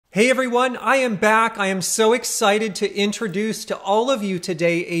Hey everyone, I am back. I am so excited to introduce to all of you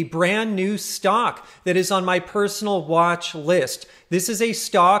today a brand new stock that is on my personal watch list. This is a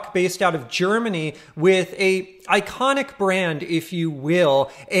stock based out of Germany with a iconic brand, if you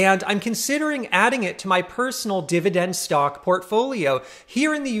will, and I'm considering adding it to my personal dividend stock portfolio.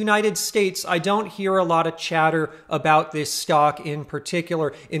 Here in the United States, I don't hear a lot of chatter about this stock in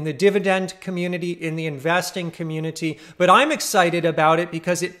particular in the dividend community, in the investing community, but I'm excited about it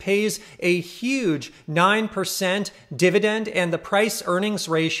because it pays a huge 9% dividend, and the price earnings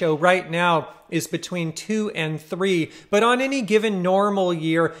ratio right now is between 2 and 3. But on any given normal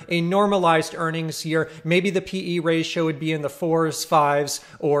year, a normalized earnings year, maybe the PE ratio would be in the 4s, 5s,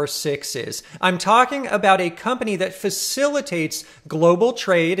 or 6s. I'm talking about a company that facilitates global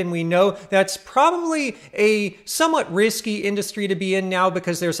trade, and we know that's probably a somewhat risky industry to be in now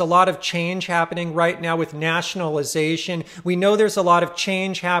because there's a lot of change happening right now with nationalization. We know there's a lot of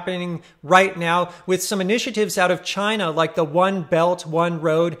change happening right now with some initiatives out of China, like the One Belt, One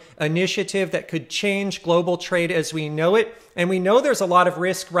Road initiative that could change global trade as we know it. And we know there's a lot of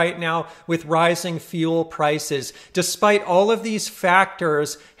risk right now with rising fuel prices. Despite all of these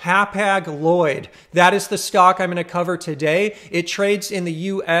factors, Hapag-Lloyd, that is the stock I'm going to cover today. It trades in the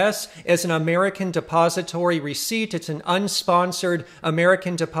US as an American depository receipt. It's an unsponsored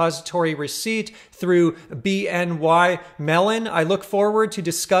American depository receipt through BNY Mellon. I look forward to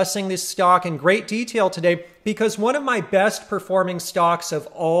discussing this stock in great detail today because one of my best performing stocks of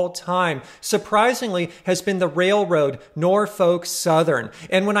all time, surprisingly, has been the railroad Norfolk Southern.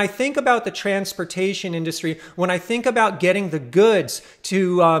 And when I think about the transportation industry, when I think about getting the goods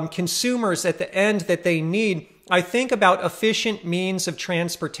to consumers at the end that they need, I think about efficient means of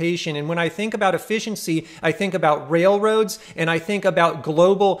transportation. And when I think about efficiency, I think about railroads and I think about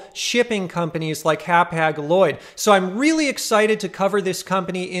global shipping companies like Hapag-Lloyd. So I'm really excited to cover this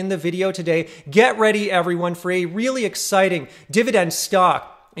company in the video today. Get ready, everyone, for a really exciting dividend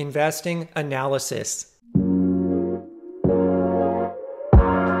stock investing analysis.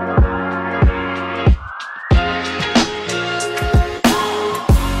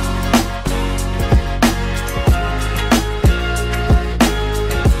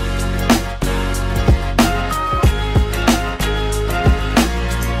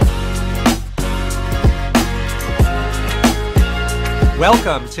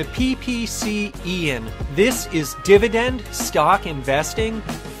 Welcome to PPC Ian. This is dividend stock investing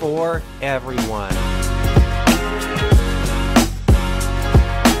for everyone.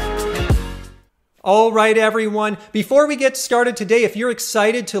 All right, everyone. Before we get started today, if you're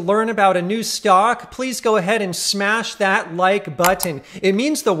excited to learn about a new stock, please go ahead and smash that like button. It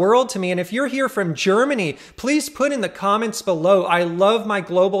means the world to me. And if you're here from Germany, please put in the comments below. I love my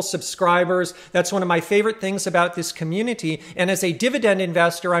global subscribers. That's one of my favorite things about this community. And as a dividend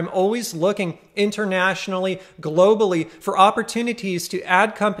investor, I'm always looking internationally, globally, for opportunities to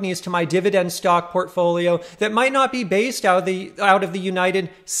add companies to my dividend stock portfolio that might not be based out of the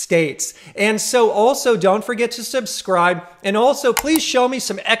United States. And so also don't forget to subscribe, and also please show me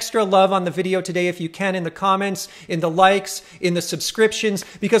some extra love on the video today if you can, in the comments, in the likes, in the subscriptions,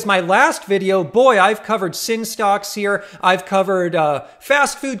 because my last video, boy, I've covered sin stocks here. I've covered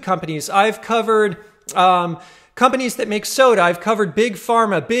fast food companies. I've covered companies that make soda. I've covered big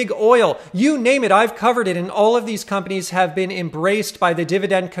pharma, big oil, you name it, I've covered it. And all of these companies have been embraced by the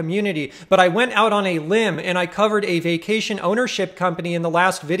dividend community. But I went out on a limb and I covered a vacation ownership company in the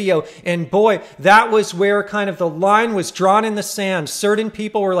last video. And boy, that was where kind of the line was drawn in the sand. Certain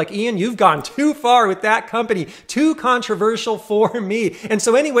people were like, Ian, you've gone too far with that company, too controversial for me. And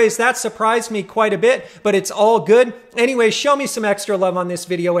so anyways, that surprised me quite a bit, but it's all good. Anyway, show me some extra love on this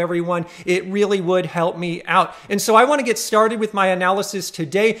video, everyone. It really would help me out. And so I want to get started with my analysis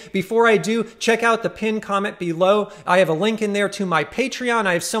today. Before I do, check out the pinned comment below. I have a link in there to my Patreon.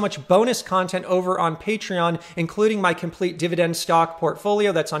 I have so much bonus content over on Patreon, including my complete dividend stock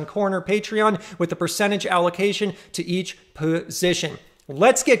portfolio that's on Corner Patreon with the percentage allocation to each position.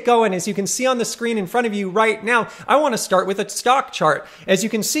 Let's get going. As you can see on the screen in front of you right now, I want to start with a stock chart. As you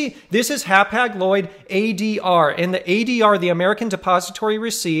can see, this is Hapag-Lloyd ADR, and the ADR, the American Depository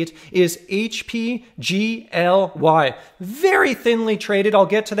Receipt, is HPGLY. Very thinly traded. I'll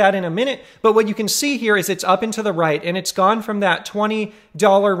get to that in a minute, but what you can see here is it's up and to the right, and it's gone from that $20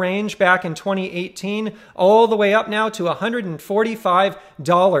 range back in 2018 all the way up now to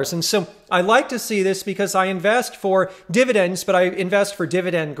 $145. And so I like to see this because I invest for dividends, but I invest for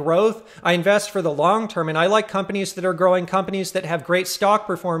dividend growth. I invest for the long term, and I like companies that are growing, companies that have great stock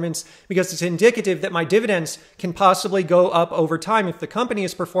performance, because it's indicative that my dividends can possibly go up over time. If the company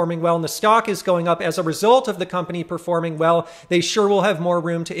is performing well and the stock is going up as a result of the company performing well, they sure will have more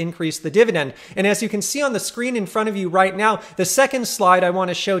room to increase the dividend. And as you can see on the screen in front of you right now, the second slide I want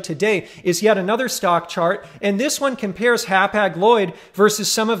to show today is yet another stock chart, and this one compares Hapag-Lloyd versus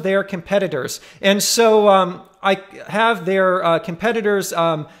some of their competitors. And so I have their competitors.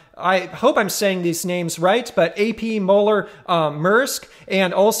 I hope I'm saying these names right, but AP Moller Maersk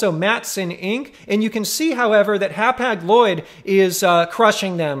and also Matson Inc. And you can see, however, that Hapag-Lloyd is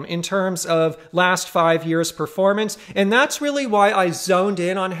crushing them in terms of last 5 years performance. And that's really why I zoned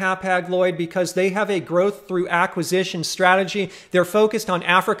in on Hapag-Lloyd, because they have a growth through acquisition strategy. They're focused on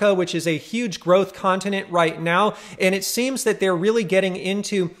Africa, which is a huge growth continent right now. And it seems that they're really getting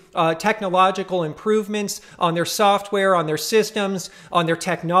into technological improvements on their software, on their systems, on their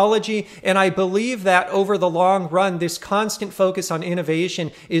technology. And I believe that over the long run, this constant focus on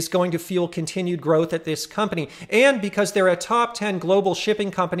innovation is going to fuel continued growth at this company. And because they're a top 10 global shipping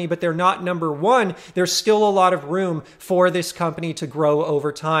company, but they're not number one, there's still a lot of room for this company to grow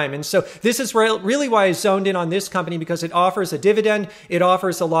over time. And so this is really why I zoned in on this company, because it offers a dividend, it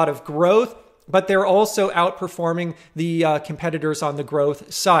offers a lot of growth, but they're also outperforming the competitors on the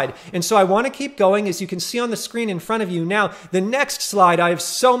growth side. And so I want to keep going. As you can see on the screen in front of you now, the next slide, I have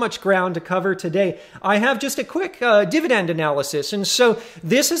so much ground to cover today. I have just a quick dividend analysis. And so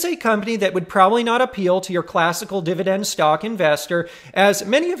this is a company that would probably not appeal to your classical dividend stock investor. As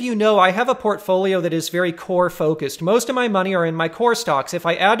many of you know, I have a portfolio that is very core focused. Most of my money are in my core stocks. If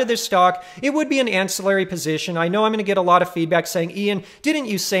I add to this stock, it would be an ancillary position. I know I'm going to get a lot of feedback saying, Ian, didn't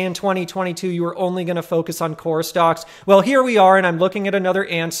you say in 2022 you were only going to focus on core stocks? Well, here we are, and I'm looking at another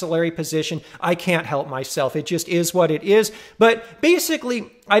ancillary position. I can't help myself. It just is what it is. But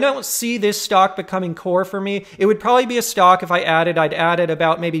basically, I don't see this stock becoming core for me. It would probably be a stock, if I'd added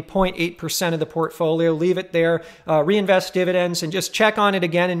about maybe 0.8% of the portfolio, leave it there, reinvest dividends, and just check on it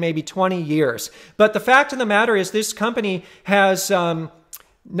again in maybe 20 years. But the fact of the matter is this company has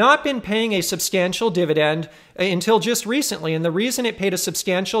not been paying a substantial dividend until just recently. And the reason it paid a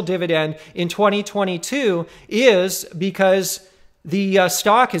substantial dividend in 2022 is because the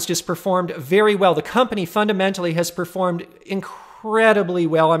stock has just performed very well. The company fundamentally has performed incredibly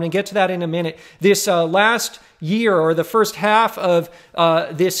well. I'm going to get to that in a minute. This last year, or the first half of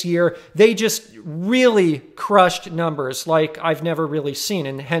this year, they just really crushed numbers like I've never really seen,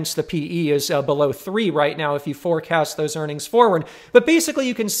 and hence the PE is below 3 right now if you forecast those earnings forward. But basically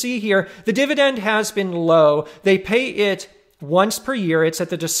you can see here the dividend has been low. They pay it once per year. It's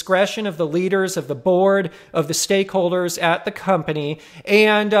at the discretion of the leaders, of the board, of the stakeholders at the company.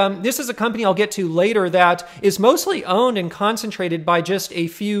 And this is a company I'll get to later that is mostly owned and concentrated by just a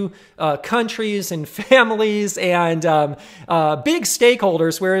few countries and families and big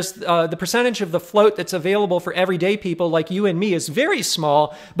stakeholders, whereas the percentage of the float that's available for everyday people like you and me is very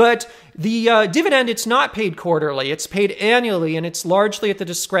small. But the dividend, it's not paid quarterly. It's paid annually, and it's largely at the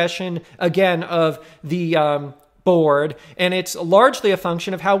discretion, again, of the board, and it's largely a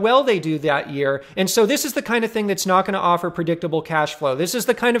function of how well they do that year. And so this is the kind of thing that's not going to offer predictable cash flow. This is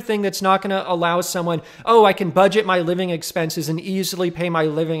the kind of thing that's not going to allow someone, oh, I can budget my living expenses and easily pay my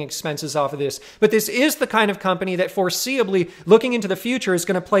living expenses off of this. But this is the kind of company that foreseeably, looking into the future, is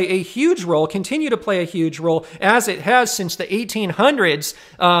going to play a huge role, continue to play a huge role, as it has since the 1800s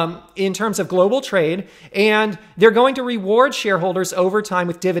in terms of global trade. And they're going to reward shareholders over time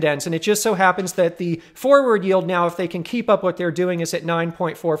with dividends. And it just so happens that the forward yield now, if they can keep up what they're doing, is at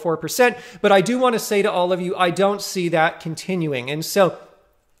 9.44%. But I do want to say to all of you, I don't see that continuing. And so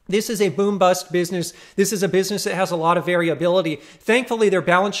this is a boom-bust business. This is a business that has a lot of variability. Thankfully, their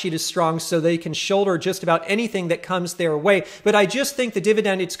balance sheet is strong, so they can shoulder just about anything that comes their way. But I just think the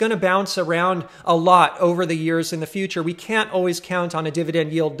dividend, it's going to bounce around a lot over the years in the future. We can't always count on a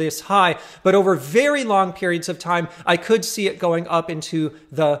dividend yield this high, but over very long periods of time, I could see it going up into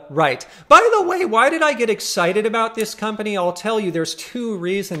the right. By the way, why did I get excited about this company? I'll tell you, there's 2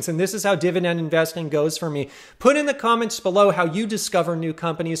 reasons, and this is how dividend investing goes for me. Put in the comments below how you discover new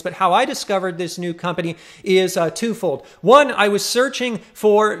companies. But how I discovered this new company is twofold. One, I was searching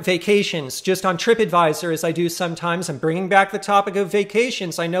for vacations just on TripAdvisor, as I do sometimes. I'm bringing back the topic of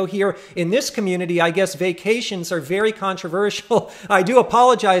vacations. I know here in this community, I guess vacations are very controversial. I do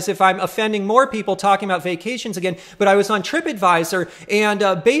apologize if I'm offending more people talking about vacations again, but I was on TripAdvisor,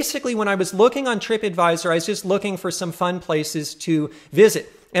 and basically when I was looking on TripAdvisor, I was just looking for some fun places to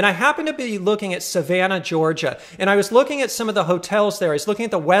visit. And I happened to be looking at Savannah, Georgia. And I was looking at some of the hotels there. I was looking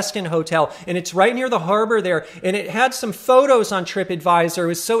at the Westin Hotel, and it's right near the harbor there. And it had some photos on TripAdvisor. It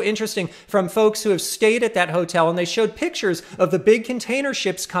was so interesting from folks who have stayed at that hotel. And they showed pictures of the big container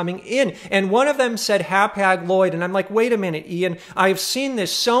ships coming in. And one of them said Hapag-Lloyd. And I'm like, wait a minute, Ian, I've seen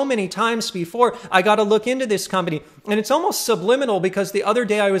this so many times before. I got to look into this company. And it's almost subliminal because the other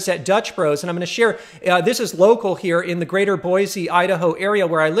day I was at Dutch Bros, and I'm going to share, this is local here in the greater Boise, Idaho area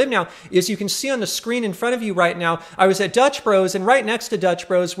where I live now. As you can see on the screen in front of you right now, I was at Dutch Bros, and right next to Dutch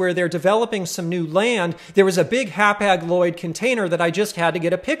Bros, where they're developing some new land, there was a big Hapag-Lloyd container that I just had to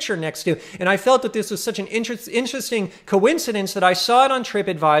get a picture next to. And I felt that this was such an interesting coincidence that I saw it on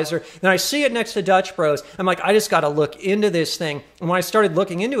TripAdvisor, then I see it next to Dutch Bros. I'm like, I just got to look into this thing. And when I started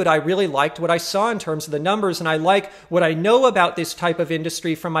looking into it, I really liked what I saw in terms of the numbers, and I like what I know about this type of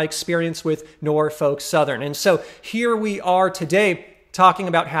industry from my experience with Norfolk Southern. And so here we are today talking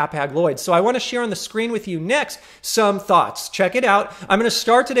about Hapag-Lloyd. So I want to share on the screen with you next some thoughts. Check it out. I'm going to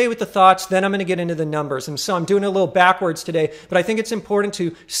start today with the thoughts, then I'm going to get into the numbers. And so I'm doing a little backwards today, but I think it's important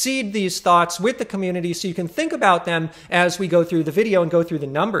to seed these thoughts with the community so you can think about them as we go through the video and go through the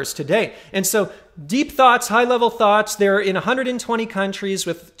numbers today. And so deep thoughts, high-level thoughts. They're in 120 countries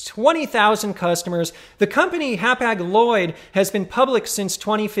with 20,000 customers. The company Hapag-Lloyd has been public since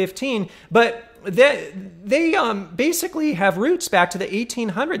 2015, but they basically have roots back to the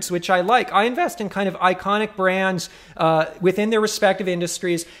 1800s, which I like. I invest in kind of iconic brands within their respective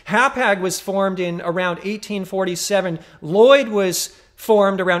industries. Hapag was formed in around 1847. Lloyd was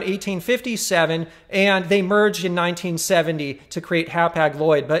formed around 1857, and they merged in 1970 to create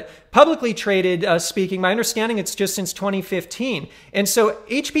Hapag-Lloyd. But publicly traded speaking, my understanding it's just since 2015. And so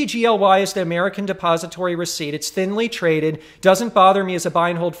HPGLY is the American Depository Receipt. It's thinly traded, doesn't bother me as a buy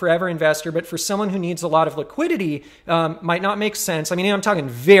and hold forever investor, but for someone who needs a lot of liquidity, might not make sense. I mean, I'm talking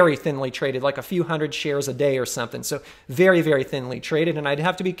very thinly traded, like a few hundred shares a day or something. So very, very thinly traded. And I'd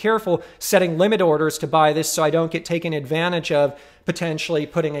have to be careful setting limit orders to buy this so I don't get taken advantage of potentially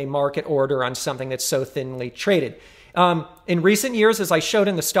putting a market order on something that's so thinly traded. In recent years, as I showed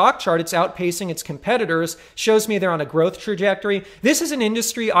in the stock chart, it's outpacing its competitors, shows me they're on a growth trajectory. This is an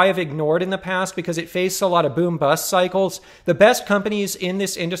industry I have ignored in the past because it faced a lot of boom-bust cycles. The best companies in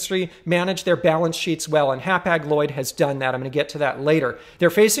this industry manage their balance sheets well, and Hapag-Lloyd has done that. I'm going to get to that later.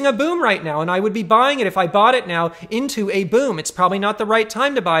 They're facing a boom right now, and I would be buying it if I bought it now into a boom. It's probably not the right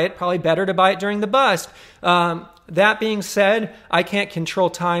time to buy it, probably better to buy it during the bust. That being said, I can't control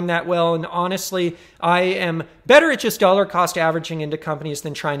time that well, and honestly, I am better at just dollar cost averaging into companies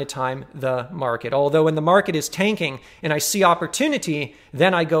than trying to time the market. Although when the market is tanking and I see opportunity,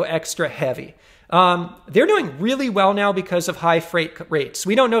 then I go extra heavy. They're doing really well now because of high freight rates.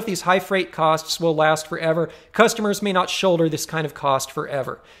 We don't know if these high freight costs will last forever. Customers may not shoulder this kind of cost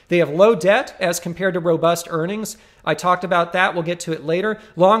forever. They have low debt as compared to robust earnings. I talked about that. We'll get to it later.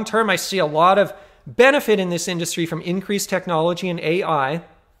 Long term, I see a lot of benefit in this industry from increased technology and AI.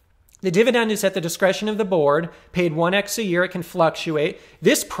 The dividend is at the discretion of the board, paid 1x a year. It can fluctuate.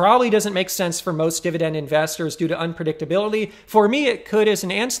 This probably doesn't make sense for most dividend investors due to unpredictability. For me, it could as an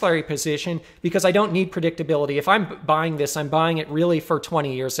ancillary position because I don't need predictability. If I'm buying this, I'm buying it really for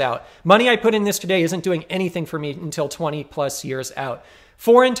 20 years out. Money I put in this today isn't doing anything for me until 20 plus years out.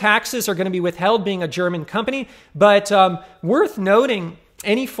 Foreign taxes are going to be withheld being a German company, but worth noting,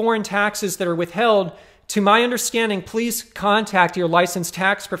 any foreign taxes that are withheld, to my understanding, please contact your licensed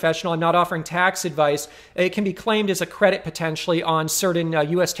tax professional. I'm not offering tax advice. It can be claimed as a credit potentially on certain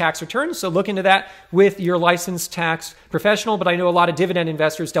U.S. tax returns, so look into that with your licensed tax professional. But I know a lot of dividend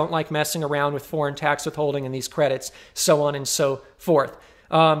investors don't like messing around with foreign tax withholding and these credits, so on and so forth.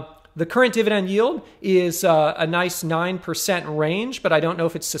 The current dividend yield is a nice 9% range, but I don't know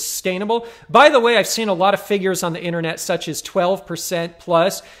if it's sustainable. By the way, I've seen a lot of figures on the internet, such as 12%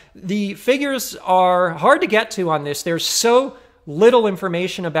 plus. The figures are hard to get to on this. There's so little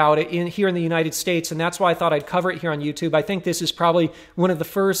information about it here in the United States, and that's why I thought I'd cover it here on YouTube. I think this is probably one of the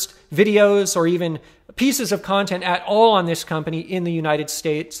first videos or even pieces of content at all on this company in the United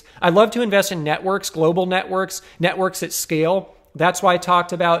States. I love to invest in networks, global networks, networks at scale. That's why I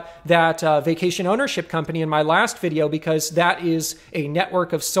talked about that vacation ownership company in my last video, because that is a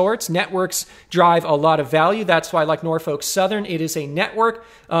network of sorts. Networks drive a lot of value. That's why I like Norfolk Southern. It is a network.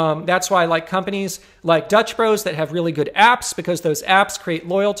 That's why I like companies like Dutch Bros that have really good apps, because those apps create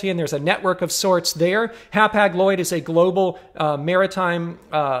loyalty and there's a network of sorts there. Hapag-Lloyd is a global maritime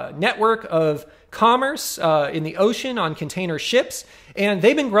network of commerce in the ocean on container ships. And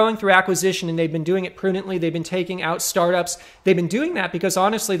they've been growing through acquisition, and they've been doing it prudently. They've been taking out startups. They've been doing that because,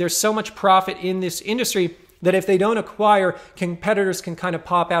 honestly, there's so much profit in this industry. that if they don't acquire, competitors can kind of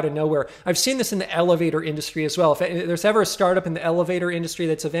pop out of nowhere. I've seen this in the elevator industry as well. If there's ever a startup in the elevator industry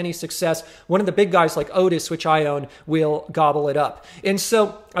that's of any success, one of the big guys like Otis, which I own, will gobble it up. And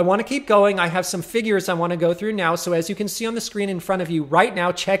so I want to keep going. I have some figures I want to go through now. So as you can see on the screen in front of you right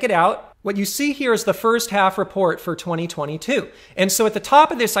now, check it out. What you see here is the first half report for 2022. And so at the top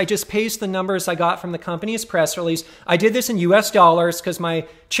of this, I just paste the numbers I got from the company's press release. I did this in US dollars because my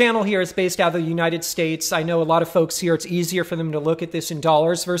channel here is based out of the United States. I know a lot of folks here, it's easier for them to look at this in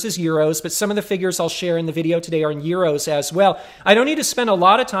dollars versus euros, but some of the figures I'll share in the video today are in euros as well. I don't need to spend a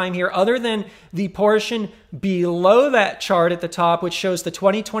lot of time here other than the portion below that chart at the top, which shows the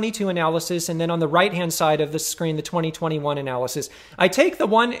 2022 analysis, and then on the right-hand side of the screen, the 2021 analysis. I take the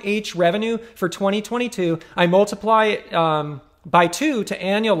 1H revenue for 2022, I multiply it by 2 to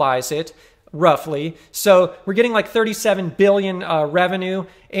annualize it, roughly. So we're getting like 37 billion revenue,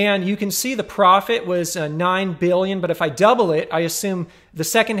 and you can see the profit was 9 billion, but if I double it, I assume the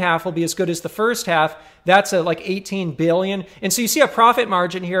second half will be as good as the first half. That's like 18 billion. And so you see a profit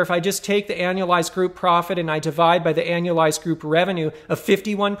margin here. If I just take the annualized group profit and I divide by the annualized group revenue of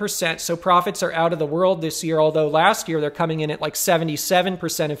 51%, so profits are out of the world this year, although last year they're coming in at like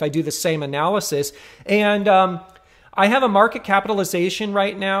 77% if I do the same analysis. And I have a market capitalization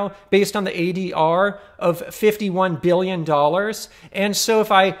right now based on the ADR of $51 billion. And so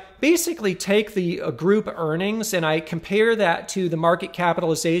if I basically take the group earnings and I compare that to the market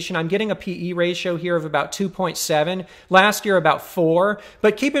capitalization, I'm getting a PE ratio here of about 2.7. Last year, about 4.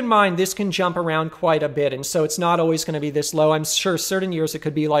 But keep in mind, this can jump around quite a bit. And so it's not always going to be this low. I'm sure certain years it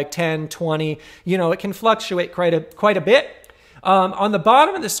could be like 10, 20. You know, it can fluctuate quite a bit. On the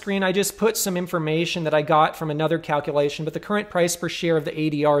bottom of the screen, I just put some information that I got from another calculation, but the current price per share of the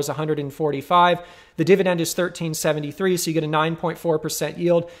ADR is 145. The dividend is $13.73, so you get a 9.4%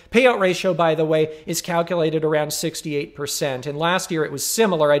 yield. Payout ratio, by the way, is calculated around 68%. And last year it was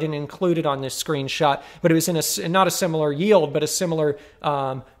similar. I didn't include it on this screenshot, but it was in not a similar yield, but a similar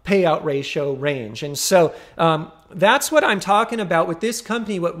payout ratio range. And so that's what I'm talking about with this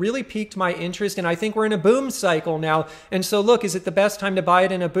company, what really piqued my interest, and I think we're in a boom cycle now. And so look, is it the best time to buy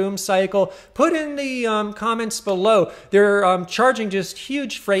it in a boom cycle? Put in the comments below. They're charging just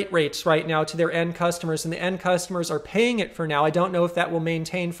huge freight rates right now to their end customers, and the end customers are paying it for now. I don't know if that will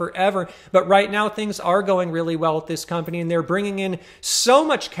maintain forever, but right now things are going really well at this company, and they're bringing in so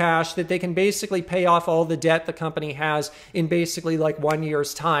much cash that they can basically pay off all the debt the company has in basically like 1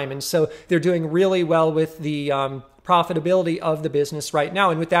 year's time. And so they're doing really well with the profitability of the business right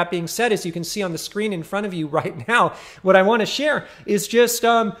now. And with that being said, as you can see on the screen in front of you right now, what I want to share is just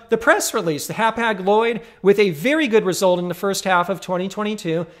the press release, the Hapag-Lloyd, with a very good result in the first half of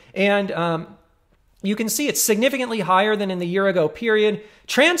 2022. And you can see it's significantly higher than in the year ago period.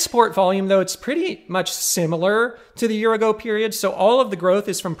 Transport volume, though, it's pretty much similar to the year ago period. So all of the growth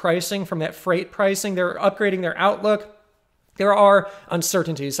is from pricing, from that freight pricing. They're upgrading their outlook. There are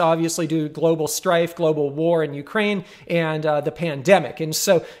uncertainties, obviously, due to global strife, global war in Ukraine, and the pandemic. And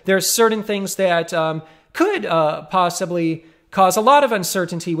so there's certain things that could possibly cause a lot of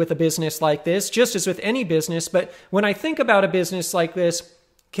uncertainty with a business like this, just as with any business. But when I think about a business like this,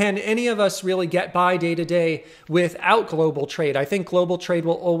 can any of us really get by day to day without global trade? I think global trade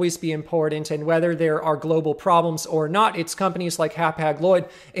will always be important, and whether there are global problems or not, it's companies like Hapag-Lloyd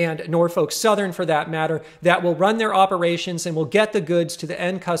and Norfolk Southern, for that matter, that will run their operations and will get the goods to the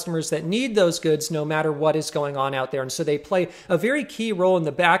end customers that need those goods no matter what is going on out there. And so they play a very key role in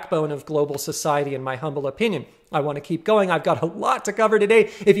the backbone of global society, in my humble opinion. I want to keep going. I've got a lot to cover today.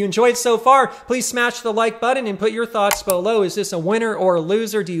 If you enjoyed so far, please smash the like button and put your thoughts below. Is this a winner or a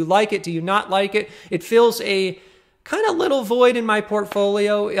loser? Do you like it? Do you not like it? It fills a kind of little void in my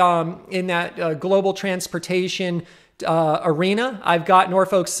portfolio in that global transportation arena. I've got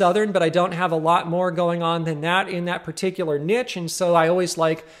Norfolk Southern, but I don't have a lot more going on than that in that particular niche. And so I always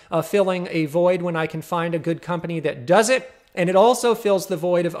like filling a void when I can find a good company that does it. And it also fills the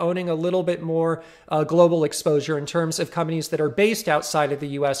void of owning a little bit more global exposure in terms of companies that are based outside of the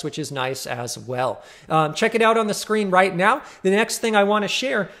US, which is nice as well. Check it out on the screen right now. The next thing I want to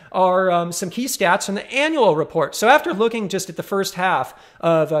share are some key stats from the annual report. So after looking just at the first half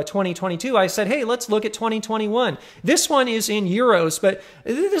of 2022, I said, hey, let's look at 2021. This one is in euros, but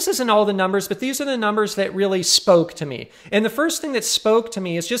this isn't all the numbers, but these are the numbers that really spoke to me. And the first thing that spoke to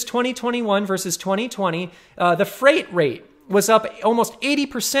me is just 2021 versus 2020. The freight rate was up almost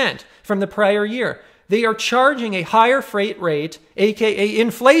 80% from the prior year. They are charging a higher freight rate, aka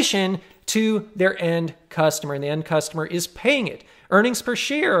inflation, to their end customer, and the end customer is paying it. Earnings per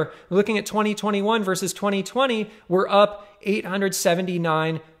share, looking at 2021 versus 2020, were up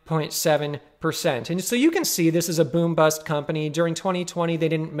 879.7%. And so you can see this is a boom bust company. During 2020, they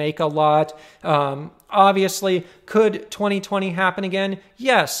didn't make a lot. Obviously, could 2020 happen again?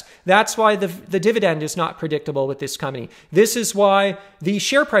 Yes. That's why the dividend is not predictable with this company. This is why the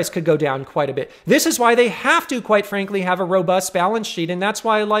share price could go down quite a bit. This is why they have to, quite frankly, have a robust balance sheet. And that's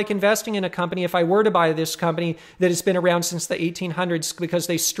why I like investing in a company, if I were to buy this company, that has been around since the 1800s, because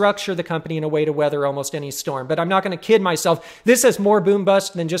they structure the company in a way to weather almost any storm. But I'm not going to kid myself. This has more boom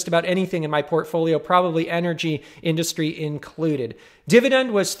bust than just about anything in my portfolio, probably energy industry included.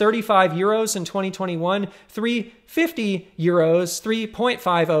 Dividend was 35 euros in 2021, 3.50 euros,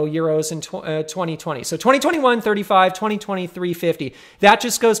 3.50 euros in 2020. So 2021, 35, 2020, 3.50. That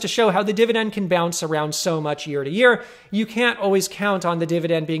just goes to show how the dividend can bounce around so much year to year. You can't always count on the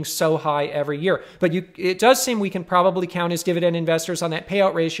dividend being so high every year. But it does seem we can probably count as dividend investors on that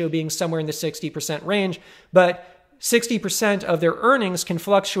payout ratio being somewhere in the 60% range. But 60% of their earnings can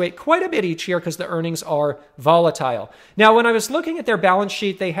fluctuate quite a bit each year because the earnings are volatile. Now, when I was looking at their balance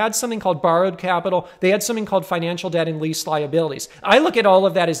sheet, they had something called borrowed capital. They had something called financial debt and lease liabilities. I look at all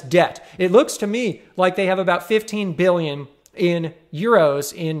of that as debt. It looks to me like they have about 15 billion in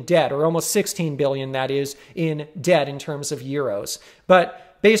euros in debt, or almost 16 billion, that is, in debt in terms of euros.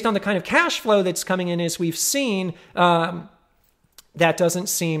 But based on the kind of cash flow that's coming in, as we've seen, that doesn't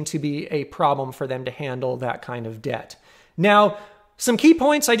seem to be a problem for them to handle that kind of debt. Now, some key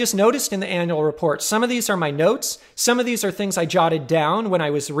points I just noticed in the annual report. Some of these are my notes. Some of these are things I jotted down when I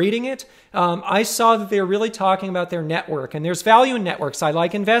was reading it. I saw that they're really talking about their network, and there's value in networks. I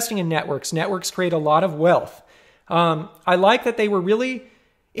like investing in networks. Networks create a lot of wealth. I like that they were really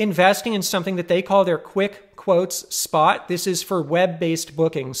investing in something that they call their quick quotes spot. This is for web-based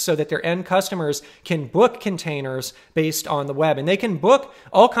bookings so that their end customers can book containers based on the web. And they can book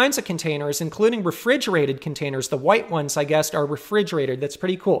all kinds of containers, including refrigerated containers. The white ones, I guess, are refrigerated. That's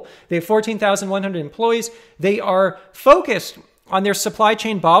pretty cool. They have 14,100 employees. They are focused on their supply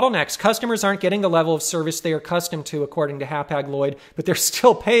chain bottlenecks. Customers aren't getting the level of service they are accustomed to, according to Hapag-Lloyd, but they're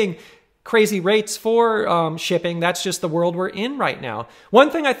still paying crazy rates for shipping. That's just the world we're in right now. One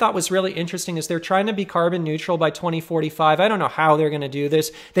thing I thought was really interesting is they're trying to be carbon neutral by 2045. I don't know how they're going to do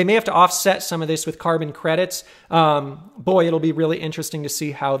this. They may have to offset some of this with carbon credits. Boy, it'll be really interesting to see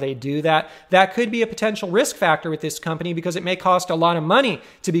how they do that. That could be a potential risk factor with this company because it may cost a lot of money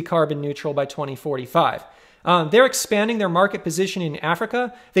to be carbon neutral by 2045. They're expanding their market position in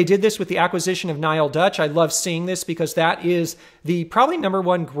Africa. They did this with the acquisition of Nile Dutch. I love seeing this because that is the probably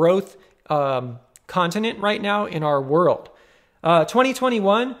 #1 growth continent right now in our world.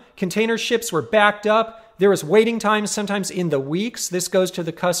 2021, container ships were backed up. There was waiting times sometimes in the weeks. This goes to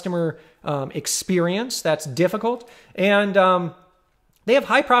the customer experience. That's difficult. And they have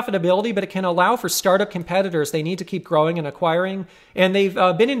high profitability, but it can allow for startup competitors. They need to keep growing and acquiring. And they've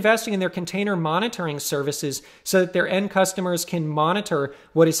been investing in their container monitoring services so that their end customers can monitor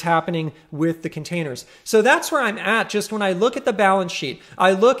what is happening with the containers. So that's where I'm at just when I look at the balance sheet.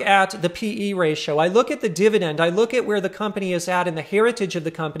 I look at the PE ratio. I look at the dividend. I look at where the company is at and the heritage of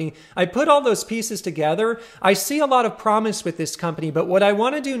the company. I put all those pieces together. I see a lot of promise with this company, but what I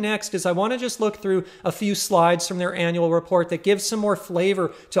want to do next is I want to just look through a few slides from their annual report that gives some more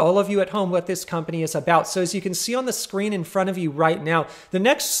flavor to all of you at home what this company is about. So as you can see on the screen in front of you right now, the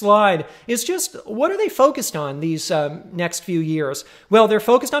next slide is just what are they focused on these next few years? Well, they're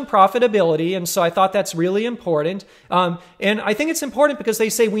focused on profitability, and so I thought that's really important. And I think it's important because they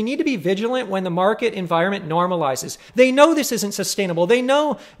say we need to be vigilant when the market environment normalizes. They know this isn't sustainable. They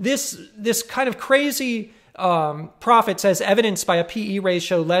know this kind of crazy profits as evidenced by a PE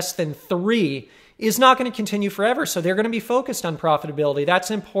ratio less than 3 is not going to continue forever. So they're going to be focused on profitability. That's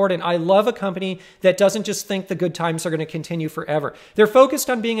important. I love a company that doesn't just think the good times are going to continue forever. They're focused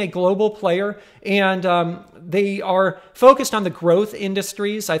on being a global player, and they are focused on the growth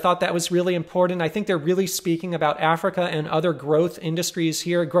industries. I thought that was really important. I think they're really speaking about Africa and other growth industries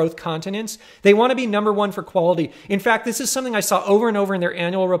here, growth continents. They want to be #1 for quality. In fact, this is something I saw over and over in their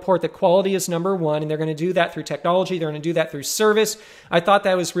annual report, that quality is #1, and they're going to do that through technology. They're going to do that through service. I thought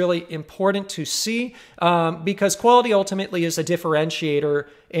that was really important to see. Because quality ultimately is a differentiator,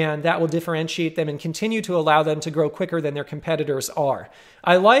 and that will differentiate them and continue to allow them to grow quicker than their competitors are.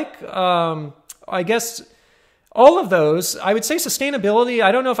 I like, I guess, all of those, I would say sustainability,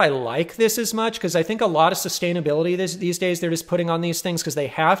 I don't know if I like this as much because I think a lot of sustainability these days, they're just putting on these things because they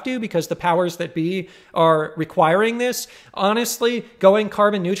have to, because the powers that be are requiring this. Honestly, going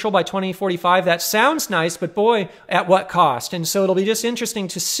carbon neutral by 2045, that sounds nice, but boy, at what cost? And so it'll be just interesting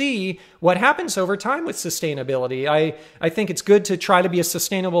to see what happens over time with sustainability. I think it's good to try to be as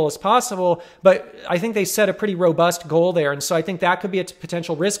sustainable as possible, but I think they set a pretty robust goal there. And so I think that could be a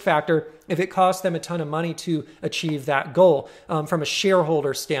potential risk factor if it costs them a ton of money to achieve that goal from a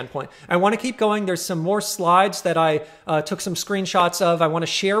shareholder standpoint. I want to keep going. There's some more slides that I took some screenshots of. I want to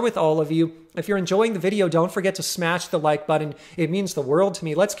share with all of you. If you're enjoying the video, don't forget to smash the like button. It means the world to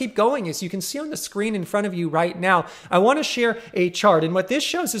me. Let's keep going. As you can see on the screen in front of you right now, I want to share a chart. And what this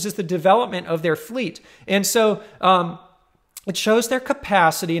shows is the development of their fleet. And so it shows their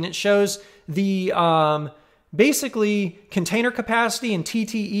capacity, and it shows the basically container capacity in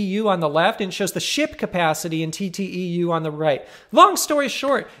TTEU on the left, and it shows the ship capacity in TTEU on the right. Long story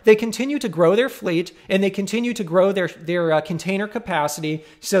short, they continue to grow their fleet, and they continue to grow their container capacity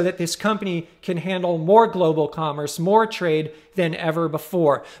so that this company can handle more global commerce, more trade than ever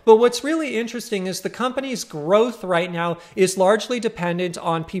before. But what's really interesting is the company's growth right now is largely dependent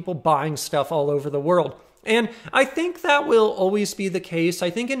on people buying stuff all over the world. And I think that will always be the case.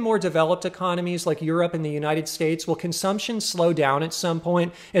 I think in more developed economies like Europe and the United States, will consumption slow down at some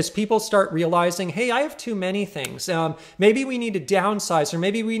point as people start realizing, hey, I have too many things. Maybe we need to downsize, or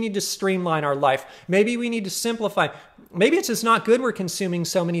maybe we need to streamline our life. Maybe we need to simplify. Maybe it's just not good we're consuming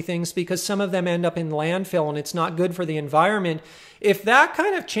so many things because some of them end up in landfill and it's not good for the environment. If that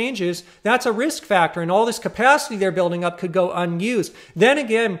kind of changes, that's a risk factor, and all this capacity they're building up could go unused. Then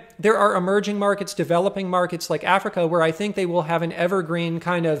again, there are emerging markets, developing markets like Africa, where I think they will have an evergreen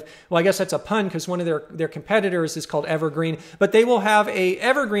kind of, well, I guess that's a pun because one of their competitors is called Evergreen, but they will have a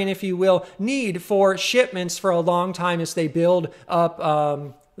evergreen, if you will, need for shipments for a long time as they build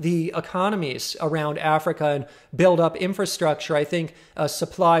up the economies around Africa and build up infrastructure. I think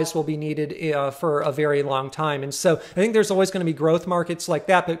supplies will be needed for a very long time. And so I think there's always going to be growth markets like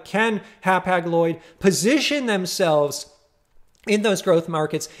that. But can Hapag-Lloyd position themselves in those growth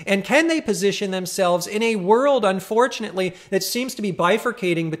markets? And can they position themselves in a world, unfortunately, that seems to be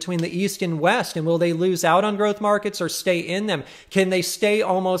bifurcating between the East and West? And will they lose out on growth markets or stay in them? Can they stay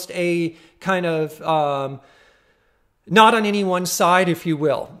almost a kind of not on any one side, if you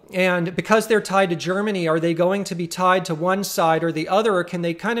will? And because they're tied to Germany, are they going to be tied to one side or the other? Or can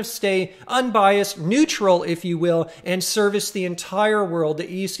they kind of stay unbiased, neutral, if you will, and service the entire world,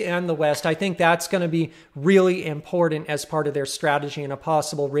 the East and the West? I think that's going to be really important as part of their strategy and a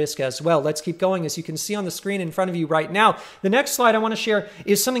possible risk as well. Let's keep going. As you can see on the screen in front of you right now, the next slide I want to share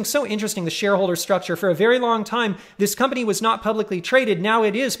is something so interesting, the shareholder structure. For a very long time, this company was not publicly traded. Now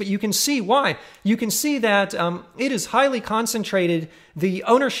it is, but you can see why. You can see that it is highly concentrated, the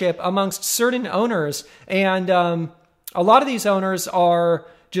ownership amongst certain owners, and a lot of these owners are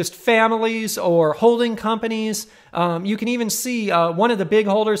just families or holding companies. You can even see one of the big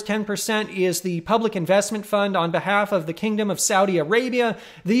holders, 10%, is the Public Investment Fund on behalf of the Kingdom of Saudi Arabia.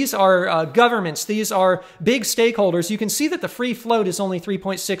 These are governments. These are big stakeholders. You can see that the free float is only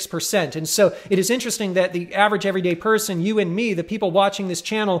 3.6%. And so it is interesting that the average everyday person, you and me, the people watching this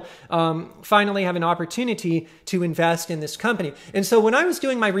channel, finally have an opportunity to invest in this company. And so when I was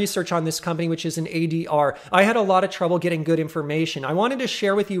doing my research on this company, which is an ADR, I had a lot of trouble getting good information. I wanted to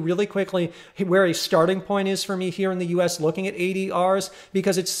share with you really quickly where a starting point is for me here in the US looking at ADRs,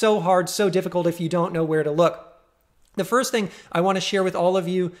 because it's so hard, so difficult if you don't know where to look. The first thing I want to share with all of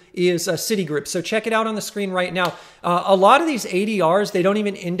you is Citigroup. So check it out on the screen right now. A lot of these ADRs, they don't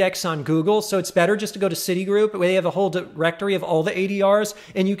even index on Google, so it's better just to go to Citigroup, where they have a whole directory of all the ADRs,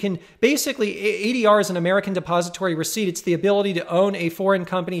 and you can basically, ADR is an American Depository Receipt. It's the ability to own a foreign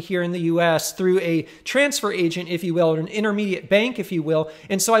company here in the US through a transfer agent, if you will, or an intermediate bank, if you will.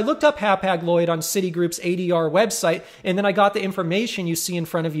 And so I looked up Hapag-Lloyd on Citigroup's ADR website, and then I got the information you see in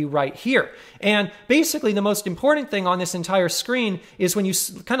front of you right here. And basically the most important thing on this entire screen is when you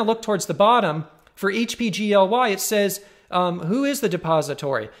kind of look towards the bottom, for HPGLY, it says, who is the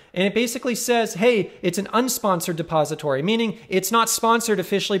depository? And it basically says, hey, it's an unsponsored depository, meaning it's not sponsored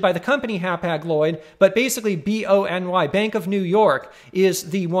officially by the company Hapag-Lloyd, but basically BONY, Bank of New York, is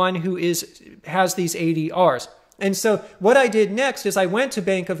the one who has these ADRs. And so what I did next is I went to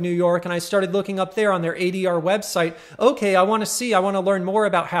Bank of New York and I started looking up there on their ADR website. Okay, I want to learn more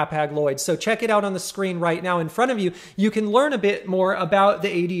about Hapag-Lloyd. So check it out on the screen right now in front of you. You can learn a bit more about the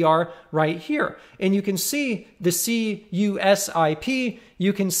ADR right here. And you can see the CUSIP.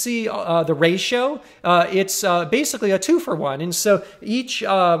 You can see the ratio. It's basically a 2-for-1. And so each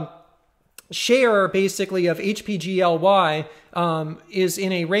share basically of HPGLY is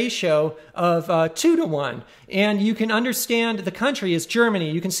in a ratio of 2 to 1. And you can understand the country is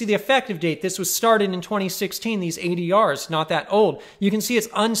Germany. You can see the effective date. This was started in 2016, these ADRs, not that old. You can see it's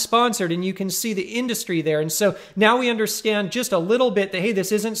unsponsored, and you can see the industry there. And so now we understand just a little bit that, hey,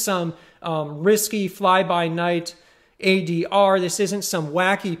 this isn't some risky fly-by-night ADR. This isn't some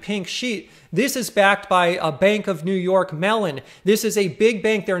wacky pink sheet. This is backed by a Bank of New York Mellon. This is a big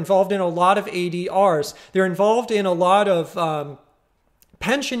bank. They're involved in a lot of ADRs. They're involved in a lot of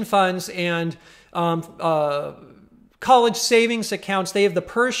pension funds and college savings accounts. They have the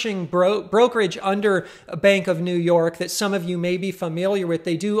Pershing brokerage under Bank of New York that some of you may be familiar with.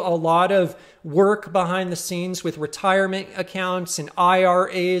 They do a lot of work behind the scenes with retirement accounts and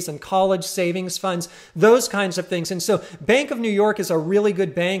IRAs and college savings funds, those kinds of things. And so Bank of New York is a really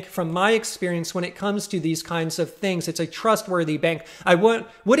good bank from my experience when it comes to these kinds of things. It's a trustworthy bank. I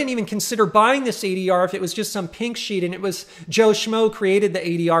wouldn't even consider buying this ADR if it was just some pink sheet and it was Joe Schmo created the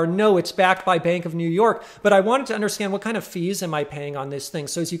ADR. No, it's backed by Bank of New York. But I wanted to understand what kind of fees am I paying on this thing.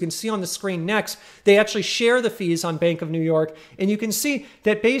 So as you can see on the screen next, they actually share the fees on Bank of New York. And you can see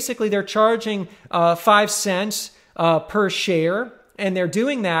that basically they're charging 5 cents per share, and they're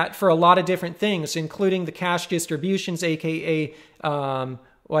doing that for a lot of different things, including the cash distributions, aka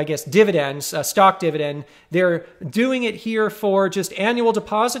well, I guess dividends, stock dividend. They're doing it here for just annual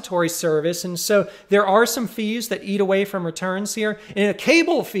depository service. And so there are some fees that eat away from returns here. And a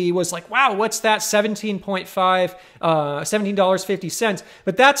cable fee was like, wow, what's that? $17.50.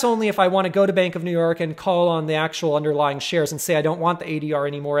 But that's only if I want to go to Bank of New York and call on the actual underlying shares and say, I don't want the ADR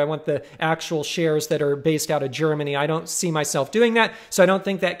anymore. I want the actual shares that are based out of Germany. I don't see myself doing that. So I don't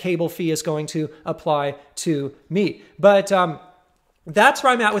think that cable fee is going to apply to me. But that's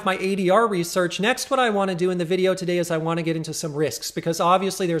where I'm at with my ADR research. Next, what I want to do in the video today is I want to get into some risks, because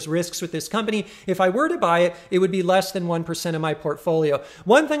obviously there's risks with this company. If I were to buy it, it would be less than 1% of my portfolio.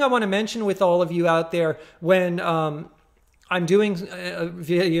 One thing I want to mention with all of you out there when I'm doing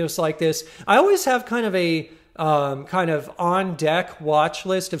videos like this, I always have kind of a on deck watch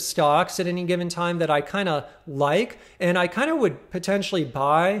list of stocks at any given time that I kind of like, and I kind of would potentially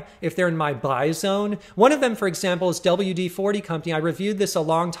buy if they're in my buy zone. One of them, for example, is WD-40 Company. I reviewed this a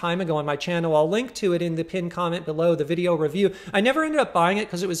long time ago on my channel. I'll link to it in the pinned comment below, the video review. I never ended up buying it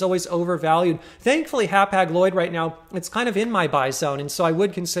because it was always overvalued. Thankfully, Hapag-Lloyd right now, it's kind of in my buy zone, and so I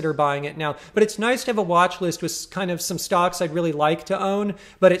would consider buying it now. But it's nice to have a watch list with kind of some stocks I'd really like to own,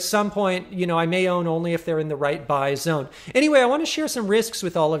 but at some point, you know, I may own only if they're in the right buy zone. Anyway, I want to share some risks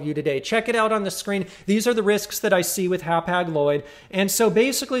with all of you today. Check it out on the screen. These are the risks that I see with Hapag-Lloyd. And so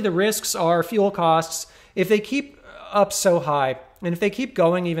basically the risks are fuel costs. If they keep up so high, and if they keep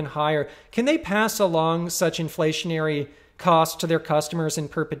going even higher, can they pass along such inflationary costs to their customers in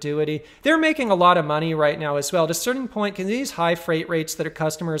perpetuity? They're making a lot of money right now as well. At a certain point, can these high freight rates that our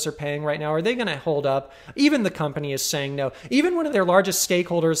customers are paying right now, are they going to hold up? Even the company is saying no. Even one of their largest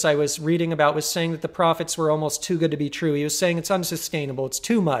stakeholders I was reading about was saying that the profits were almost too good to be true. He was saying it's unsustainable. It's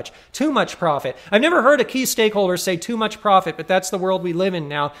too much profit. I've never heard a key stakeholder say too much profit, but that's the world we live in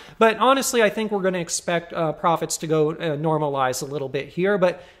now. But honestly, I think we're going to expect profits to go normalize a little bit here,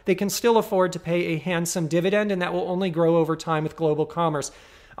 but they can still afford to pay a handsome dividend, and that will only grow over time with global commerce.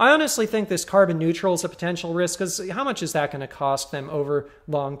 I honestly think this carbon neutral is a potential risk, because how much is that going to cost them over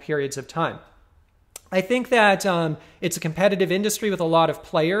long periods of time? I think that it's a competitive industry with a lot of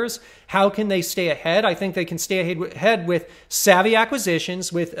players. How can they stay ahead? I think they can stay ahead with savvy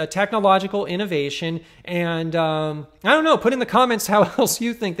acquisitions, with technological innovation, and I don't know, put in the comments how else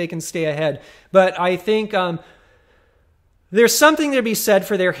you think they can stay ahead. But I think there's something to be said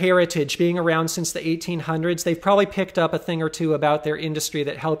for their heritage, being around since the 1800s. They've probably picked up a thing or two about their industry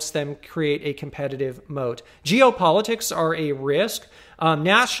that helps them create a competitive moat. Geopolitics are a risk.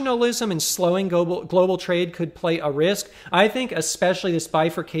 Nationalism and slowing global trade could play a risk. I think especially this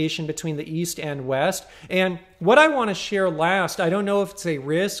bifurcation between the East and West. And what I want to share last, I don't know if it's a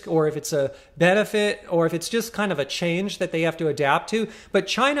risk or if it's a benefit or if it's just kind of a change that they have to adapt to, but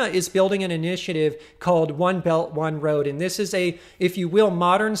China is building an initiative called One Belt, One Road. And this is a, if you will,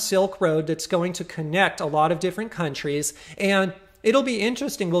 modern Silk Road that's going to connect a lot of different countries. And it'll be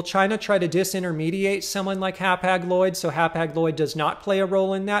interesting. Will China try to disintermediate someone like Hapag-Lloyd so Hapag-Lloyd does not play a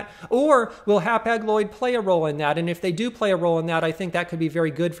role in that? Or will Hapag-Lloyd play a role in that? And if they do play a role in that, I think that could be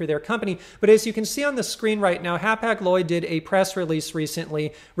very good for their company. But as you can see on the screen right now, Hapag-Lloyd did a press release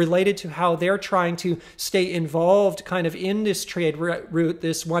recently related to how they're trying to stay involved kind of in this trade route,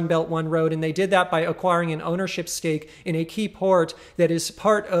 this One Belt, One Road. And they did that by acquiring an ownership stake in a key port that is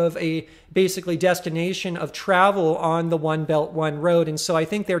part of a basically destination of travel on the One Belt, One One road. And so I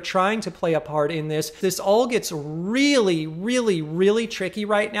think they're trying to play a part in this. This all gets really, really, really tricky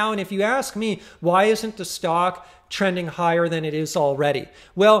right now. And if you ask me, why isn't the stock trending higher than it is already?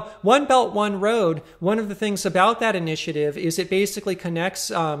 Well, One Belt, One Road, one of the things about that initiative is it basically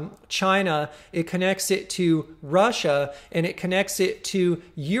connects China, it connects it to Russia, and it connects it to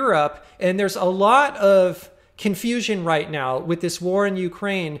Europe. And there's a lot of confusion right now with this war in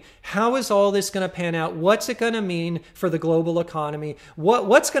Ukraine. How is all this going to pan out? What's it going to mean for the global economy?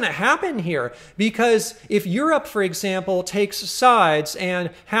 What's going to happen here? Because if Europe, for example, takes sides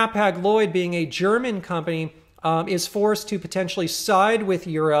and Hapag-Lloyd, being a German company, is forced to potentially side with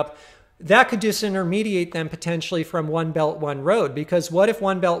Europe, that could disintermediate them potentially from One Belt, One Road. Because what if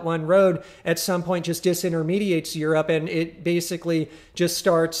One Belt, One Road at some point just disintermediates Europe and it basically just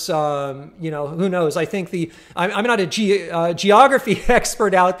starts, who knows? I think I'm not a geography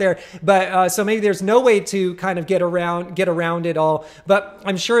expert out there, but so maybe there's no way to kind of get around it all. But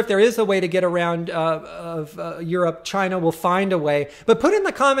I'm sure if there is a way to get around Europe, China will find a way. But put in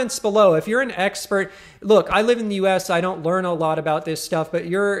the comments below if you're an expert. Look, I live in the US. I don't learn a lot about this stuff, but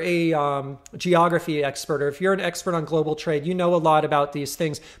you're a geography expert, or if you're an expert on global trade, you know a lot about these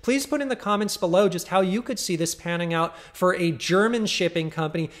things. Please put in the comments below just how you could see this panning out for a German shipping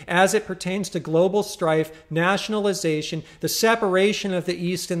company as it pertains to global strife, nationalization, the separation of the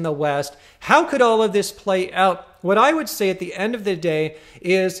East and the West. How could all of this play out? What I would say at the end of the day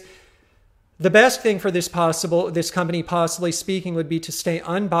is the best thing for this company, possibly speaking, would be to stay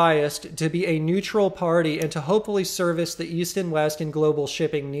unbiased, to be a neutral party, and to hopefully service the East and West in global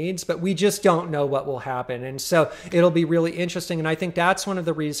shipping needs. But we just don't know what will happen. And so it'll be really interesting. And I think that's one of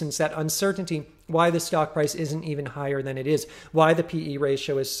the reasons, that uncertainty, why the stock price isn't even higher than it is, why the PE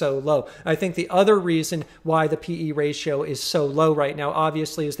ratio is so low. I think the other reason why the PE ratio is so low right now,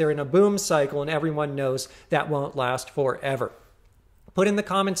 obviously, is they're in a boom cycle, and everyone knows that won't last forever. Put in the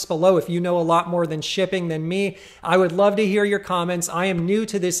comments below if you know a lot more than shipping than me. I would love to hear your comments. I am new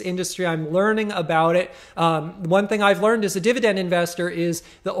to this industry. I'm learning about it. One thing I've learned as a dividend investor is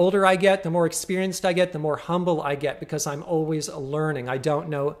the older I get, the more experienced I get, the more humble I get, because I'm always learning. I don't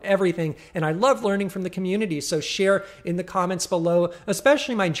know everything, and I love learning from the community. So share in the comments below,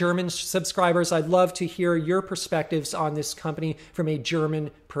 especially my German subscribers. I'd love to hear your perspectives on this company from a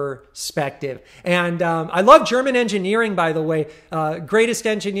German perspective. And I love German engineering, by the way. Greatest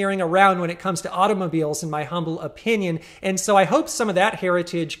engineering around when it comes to automobiles, in my humble opinion. And so I hope some of that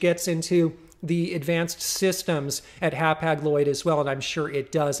heritage gets into the advanced systems at Hapag-Lloyd as well, and I'm sure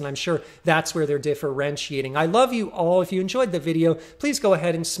it does, and I'm sure that's where they're differentiating. I love you all. If you enjoyed the video, please go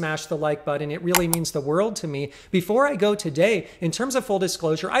ahead and smash the like button. It really means the world to me. Before I go today, in terms of full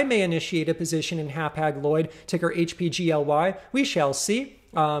disclosure, I may initiate a position in Hapag-Lloyd, ticker HPGLY. We shall see.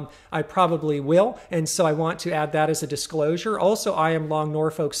 I probably will, and so I want to add that as a disclosure. Also, I am long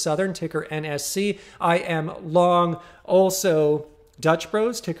Norfolk Southern, ticker NSC. I am long also Dutch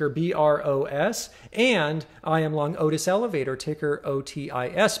Bros, ticker BROS, and I am long Otis Elevator, ticker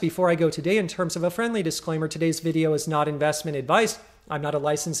OTIS. Before I go today, in terms of a friendly disclaimer, today's video is not investment advice. I'm not a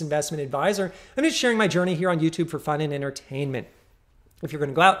licensed investment advisor. I'm just sharing my journey here on YouTube for fun and entertainment. If you're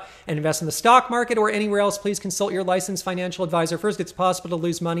going to go out and invest in the stock market or anywhere else, please consult your licensed financial advisor first. It's possible to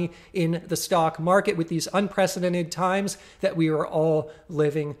lose money in the stock market with these unprecedented times that we are all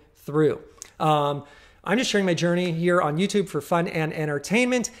living through. I'm just sharing my journey here on YouTube for fun and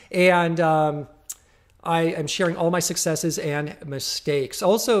entertainment, and I am sharing all my successes and mistakes.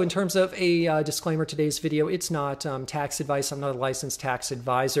 Also, in terms of a disclaimer, today's video, it's not tax advice. I'm not a licensed tax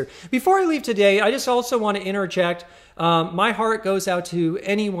advisor. Before I leave today, I just also want to interject. My heart goes out to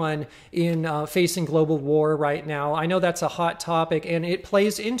anyone in facing global war right now. I know that's a hot topic, and it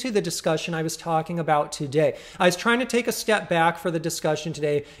plays into the discussion I was talking about today. I was trying to take a step back for the discussion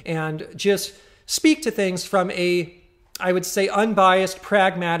today and just speak to things from a, I would say, unbiased,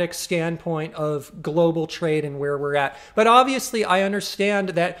 pragmatic standpoint of global trade and where we're at. But obviously, I understand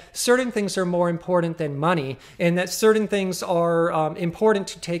that certain things are more important than money, and that certain things are important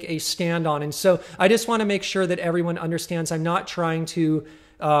to take a stand on. And so I just want to make sure that everyone understands I'm not trying to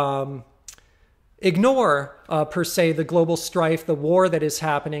ignore, per se, the global strife, the war that is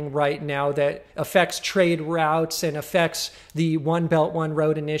happening right now that affects trade routes and affects the One Belt, One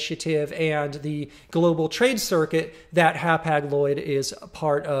Road initiative and the global trade circuit that Hapag-Lloyd is a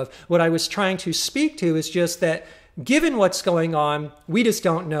part of. What I was trying to speak to is just that given what's going on, we just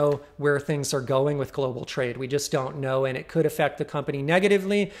don't know where things are going with global trade. We just don't know, and it could affect the company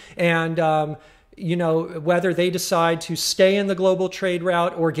negatively. And you know, whether they decide to stay in the global trade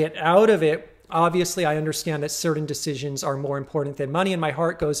route or get out of it, Obviously, I understand that certain decisions are more important than money, and my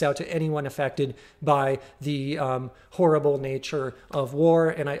heart goes out to anyone affected by the horrible nature of war.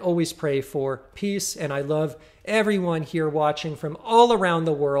 And I always pray for peace, and I love everyone here watching from all around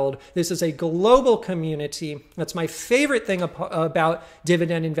the world. This is a global community. That's my favorite thing about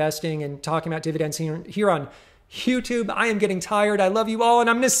dividend investing and talking about dividends here on YouTube. I am getting tired. I love you all, and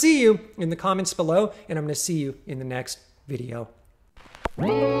I'm going to see you in the comments below, and I'm going to see you in the next video.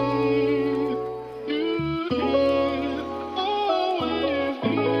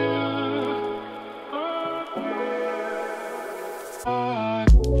 Oh.